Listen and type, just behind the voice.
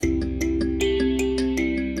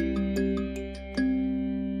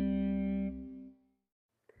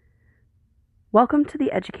Welcome to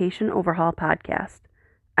the Education Overhaul podcast.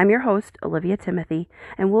 I'm your host, Olivia Timothy,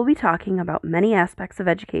 and we'll be talking about many aspects of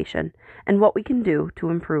education and what we can do to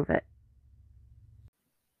improve it.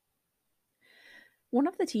 One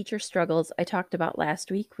of the teacher struggles I talked about last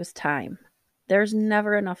week was time. There's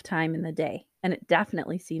never enough time in the day, and it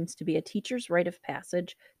definitely seems to be a teacher's rite of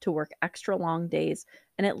passage to work extra long days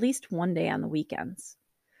and at least one day on the weekends.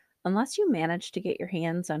 Unless you manage to get your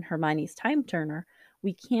hands on Hermione's time turner,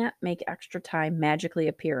 we can't make extra time magically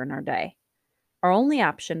appear in our day. Our only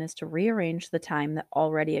option is to rearrange the time that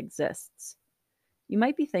already exists. You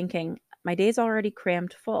might be thinking, my day's already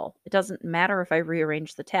crammed full. It doesn't matter if I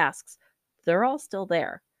rearrange the tasks, they're all still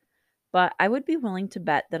there. But I would be willing to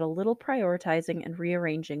bet that a little prioritizing and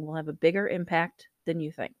rearranging will have a bigger impact than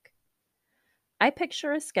you think. I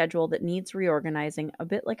picture a schedule that needs reorganizing a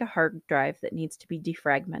bit like a hard drive that needs to be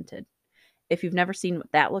defragmented. If you've never seen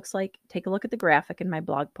what that looks like, take a look at the graphic in my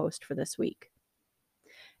blog post for this week.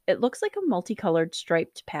 It looks like a multicolored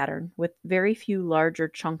striped pattern with very few larger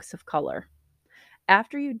chunks of color.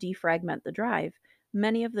 After you defragment the drive,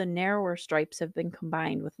 many of the narrower stripes have been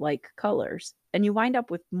combined with like colors, and you wind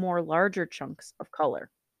up with more larger chunks of color.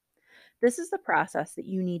 This is the process that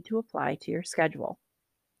you need to apply to your schedule.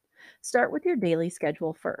 Start with your daily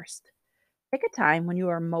schedule first. Pick a time when you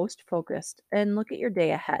are most focused and look at your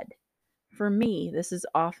day ahead. For me, this is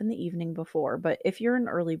often the evening before, but if you're an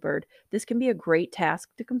early bird, this can be a great task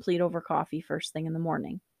to complete over coffee first thing in the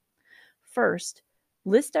morning. First,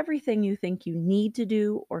 list everything you think you need to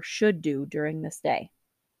do or should do during this day.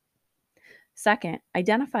 Second,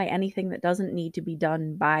 identify anything that doesn't need to be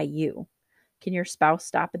done by you. Can your spouse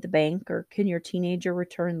stop at the bank, or can your teenager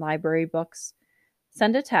return library books?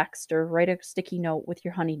 Send a text or write a sticky note with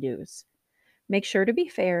your honeydews. Make sure to be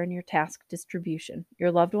fair in your task distribution. Your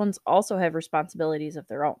loved ones also have responsibilities of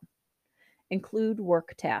their own. Include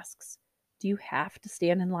work tasks. Do you have to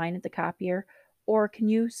stand in line at the copier, or can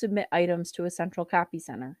you submit items to a central copy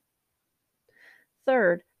center?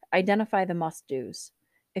 Third, identify the must-dos.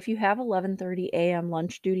 If you have 11:30 a.m.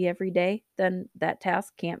 lunch duty every day, then that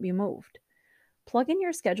task can't be moved. Plug in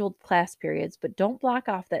your scheduled class periods, but don't block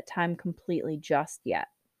off that time completely just yet.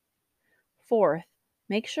 Fourth,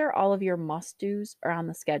 make sure all of your must-dos are on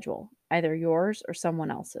the schedule, either yours or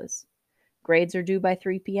someone else's. Grades are due by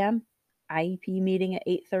 3 p.m., IEP meeting at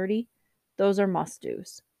 8:30. Those are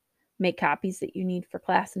must-dos. Make copies that you need for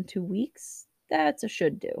class in 2 weeks. That's a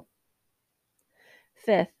should do.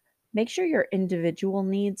 Fifth, make sure your individual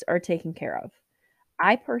needs are taken care of.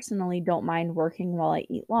 I personally don't mind working while I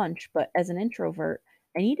eat lunch, but as an introvert,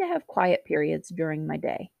 I need to have quiet periods during my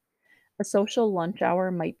day. A social lunch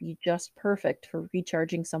hour might be just perfect for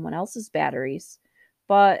recharging someone else's batteries,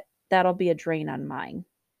 but that'll be a drain on mine.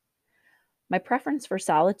 My preference for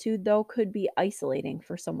solitude, though, could be isolating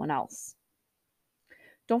for someone else.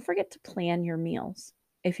 Don't forget to plan your meals.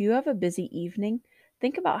 If you have a busy evening,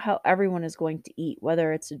 think about how everyone is going to eat,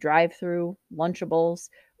 whether it's a drive through, Lunchables,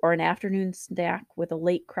 or an afternoon snack with a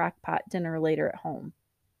late crock pot dinner later at home.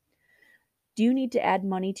 Do you need to add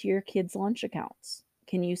money to your kids' lunch accounts?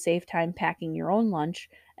 Can you save time packing your own lunch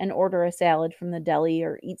and order a salad from the deli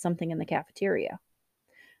or eat something in the cafeteria?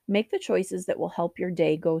 Make the choices that will help your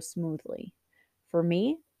day go smoothly. For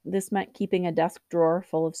me, this meant keeping a desk drawer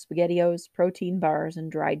full of SpaghettiOs, protein bars,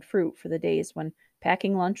 and dried fruit for the days when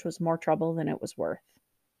packing lunch was more trouble than it was worth.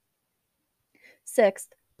 Sixth,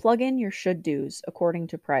 plug in your should do's according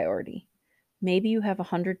to priority. Maybe you have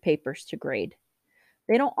 100 papers to grade.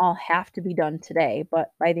 They don't all have to be done today,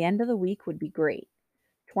 but by the end of the week would be great.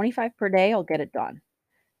 25 per day, I'll get it done.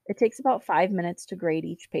 It takes about 5 minutes to grade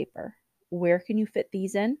each paper. Where can you fit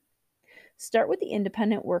these in? Start with the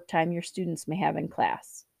independent work time your students may have in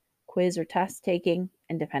class: quiz or test taking,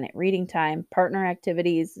 independent reading time, partner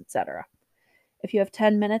activities, etc. If you have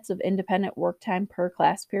 10 minutes of independent work time per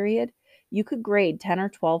class period, you could grade 10 or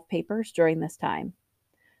 12 papers during this time.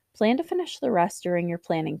 Plan to finish the rest during your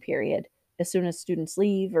planning period, as soon as students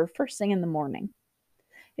leave or first thing in the morning.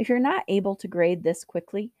 If you're not able to grade this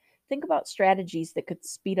quickly, think about strategies that could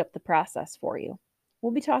speed up the process for you.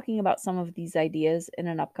 We'll be talking about some of these ideas in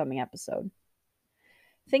an upcoming episode.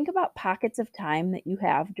 Think about pockets of time that you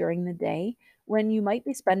have during the day when you might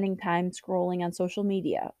be spending time scrolling on social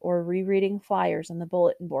media or rereading flyers on the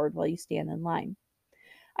bulletin board while you stand in line.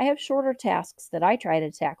 I have shorter tasks that I try to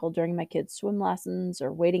tackle during my kids' swim lessons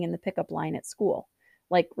or waiting in the pickup line at school,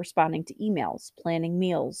 like responding to emails, planning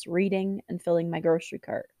meals, reading, and filling my grocery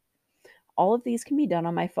cart. All of these can be done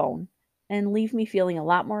on my phone and leave me feeling a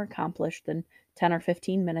lot more accomplished than 10 or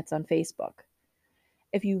 15 minutes on Facebook.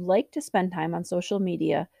 If you like to spend time on social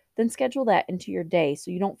media, then schedule that into your day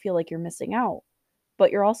so you don't feel like you're missing out.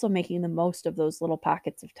 but you're also making the most of those little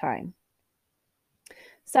pockets of time.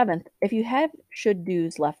 Seventh, if you have should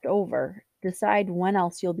do's left over, decide when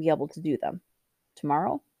else you'll be able to do them.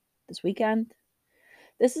 Tomorrow? This weekend?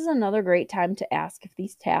 This is another great time to ask if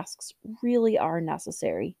these tasks really are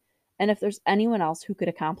necessary and if there's anyone else who could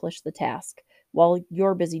accomplish the task while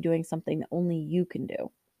you're busy doing something that only you can do.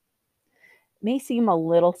 It may seem a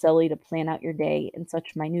little silly to plan out your day in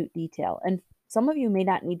such minute detail, and some of you may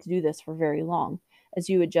not need to do this for very long as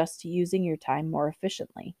you adjust to using your time more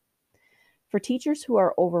efficiently. For teachers who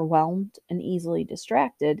are overwhelmed and easily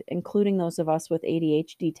distracted, including those of us with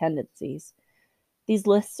ADHD tendencies, these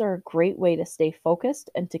lists are a great way to stay focused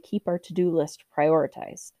and to keep our to-do list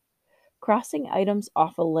prioritized. Crossing items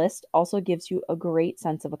off a list also gives you a great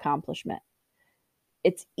sense of accomplishment.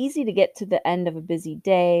 It's easy to get to the end of a busy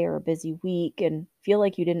day or a busy week and feel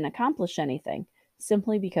like you didn't accomplish anything,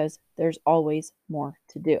 simply because there's always more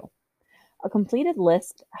to do. A completed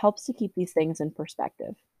list helps to keep these things in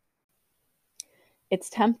perspective. It's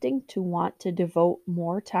tempting to want to devote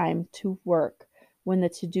more time to work when the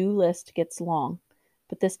to-do list gets long,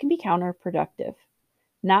 but this can be counterproductive.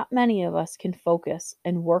 Not many of us can focus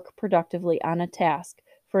and work productively on a task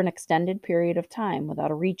for an extended period of time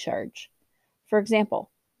without a recharge. For example,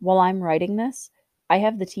 while I'm writing this, I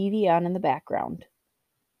have the TV on in the background.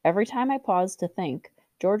 Every time I pause to think,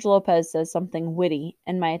 George Lopez says something witty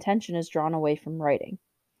and my attention is drawn away from writing.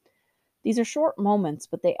 These are short moments,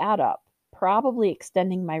 but they add up, probably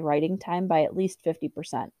extending my writing time by at least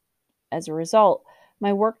 50%. As a result,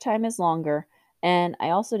 my work time is longer, and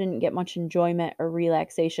I also didn't get much enjoyment or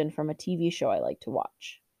relaxation from a TV show I like to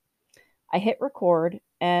watch. I hit record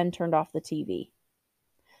and turned off the TV.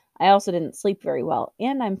 I also didn't sleep very well,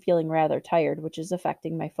 and I'm feeling rather tired, which is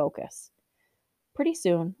affecting my focus. Pretty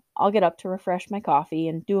soon, I'll get up to refresh my coffee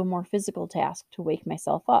and do a more physical task to wake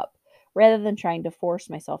myself up, rather than trying to force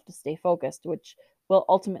myself to stay focused, which will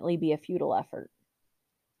ultimately be a futile effort.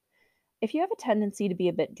 If you have a tendency to be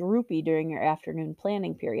a bit droopy during your afternoon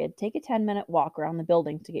planning period, take a 10-minute walk around the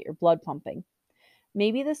building to get your blood pumping.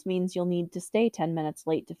 Maybe this means you'll need to stay 10 minutes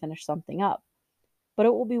late to finish something up, but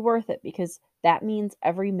it will be worth it because that means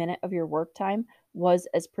every minute of your work time was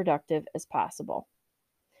as productive as possible.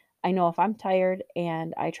 I know if I'm tired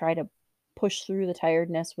and I try to push through the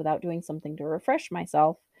tiredness without doing something to refresh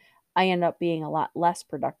myself, I end up being a lot less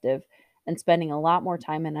productive and spending a lot more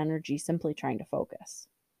time and energy simply trying to focus.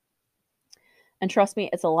 And trust me,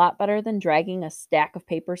 it's a lot better than dragging a stack of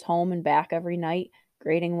papers home and back every night,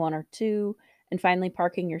 grading one or two, and finally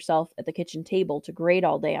parking yourself at the kitchen table to grade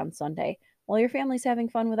all day on Sunday while your family's having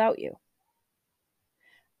fun without you.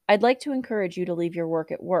 I'd like to encourage you to leave your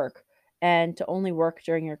work at work and to only work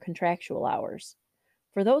during your contractual hours.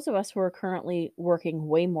 For those of us who are currently working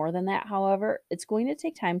way more than that, however, it's going to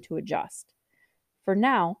take time to adjust. For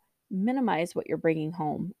now, minimize what you're bringing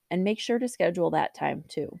home and make sure to schedule that time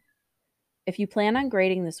too. If you plan on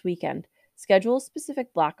grading this weekend, schedule a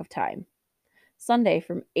specific block of time. Sunday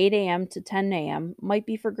from 8 a.m. to 10 a.m. might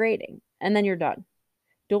be for grading, and then you're done.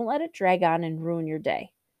 Don't let it drag on and ruin your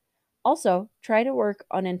day. Also, try to work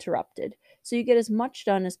uninterrupted so you get as much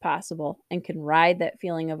done as possible and can ride that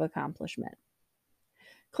feeling of accomplishment.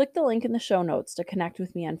 Click the link in the show notes to connect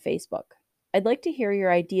with me on Facebook. I'd like to hear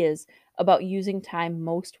your ideas about using time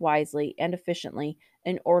most wisely and efficiently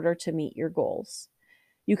in order to meet your goals.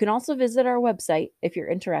 You can also visit our website if you're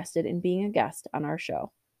interested in being a guest on our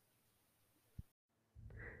show.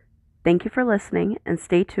 Thank you for listening, and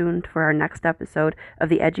stay tuned for our next episode of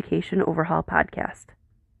the Education Overhaul podcast.